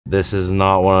this is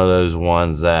not one of those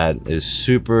ones that is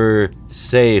super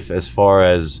safe as far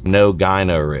as no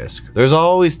gyno risk. There's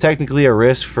always technically a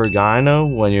risk for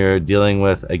gyno when you're dealing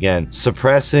with, again,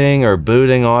 suppressing or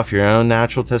booting off your own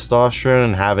natural testosterone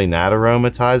and having that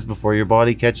aromatized before your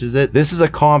body catches it. This is a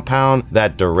compound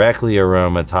that directly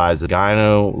aromatizes.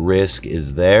 Gyno risk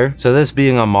is there. So this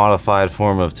being a modified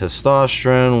form of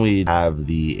testosterone, we have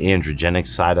the androgenic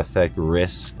side effect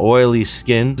risk. Oily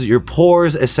skin. Your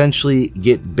pores essentially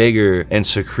get bigger and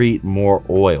secrete more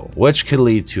oil, which could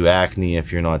lead to acne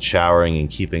if you're not showering and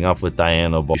keeping up with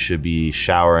DIANABOL. You should be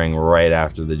showering right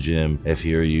after the gym if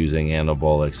you're using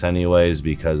anabolics anyways,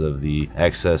 because of the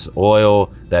excess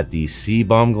oil that the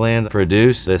sebum glands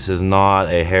produce. This is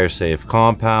not a hair safe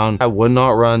compound. I would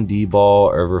not run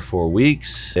dbol over 4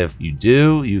 weeks. If you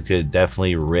do, you could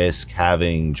definitely risk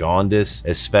having jaundice,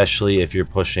 especially if you're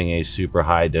pushing a super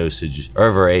high dosage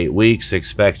over 8 weeks.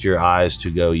 Expect your eyes to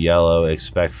go yellow,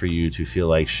 expect for you to feel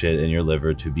like shit and your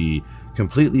liver to be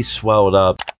completely swelled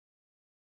up.